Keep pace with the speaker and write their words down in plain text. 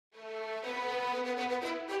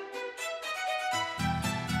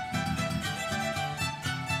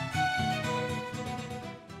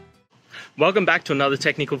Welcome back to another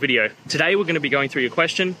technical video. Today we're going to be going through your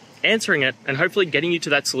question, answering it, and hopefully getting you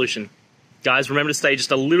to that solution. Guys, remember to stay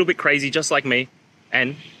just a little bit crazy just like me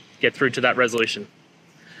and get through to that resolution.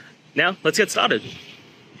 Now, let's get started.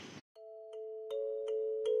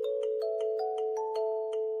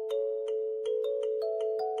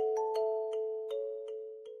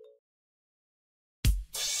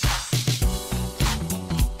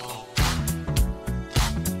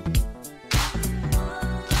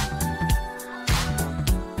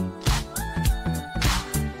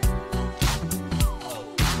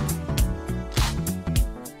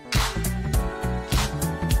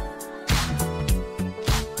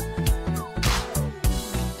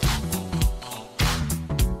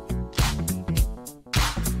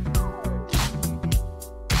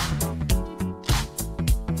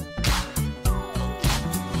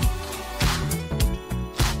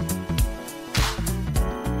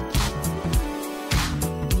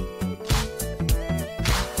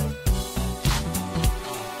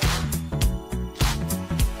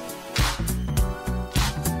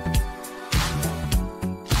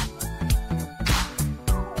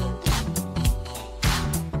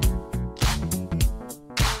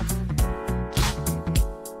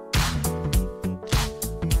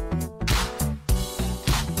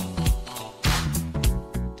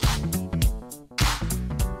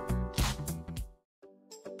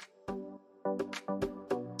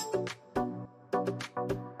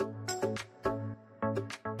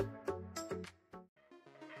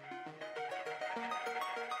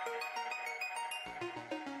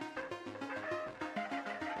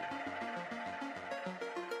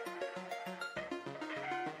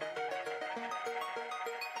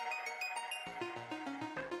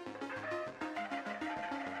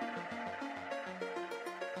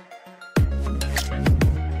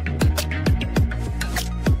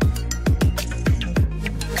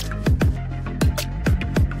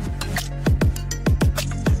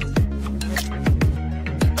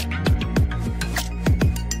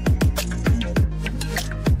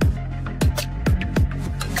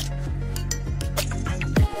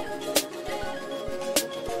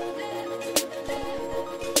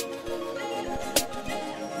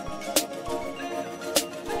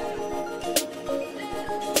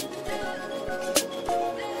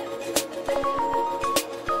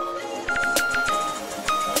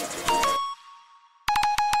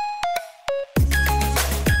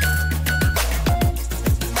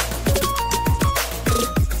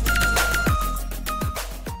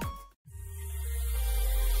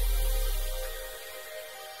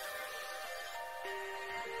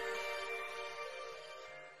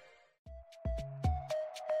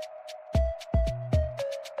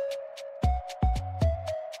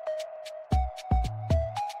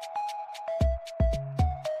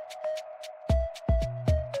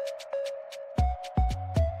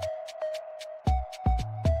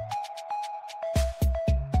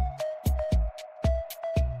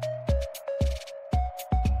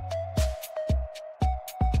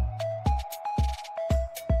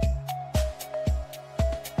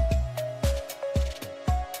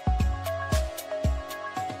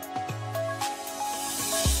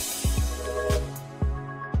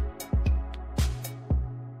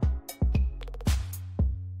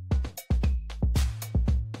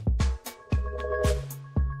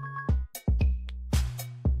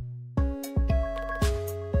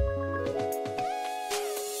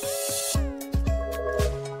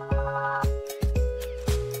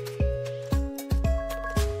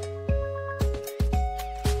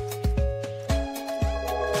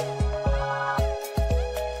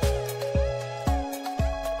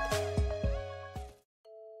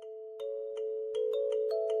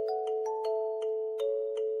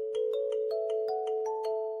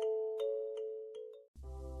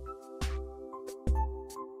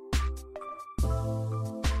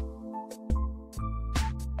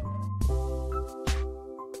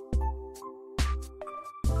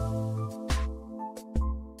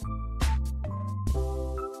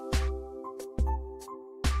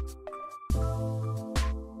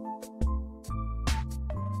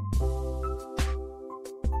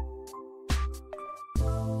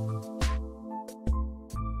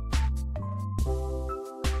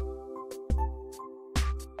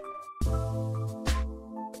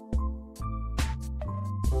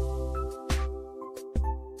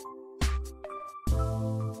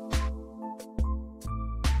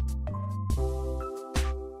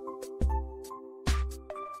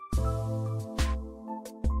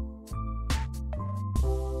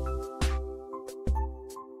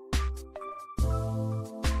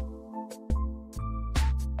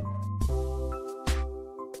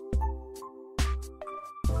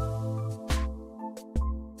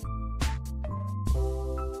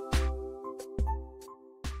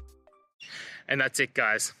 And that's it,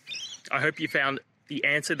 guys. I hope you found the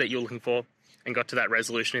answer that you're looking for and got to that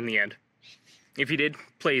resolution in the end. If you did,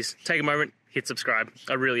 please take a moment, hit subscribe.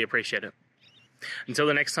 I really appreciate it. Until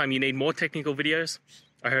the next time you need more technical videos,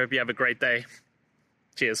 I hope you have a great day.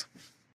 Cheers.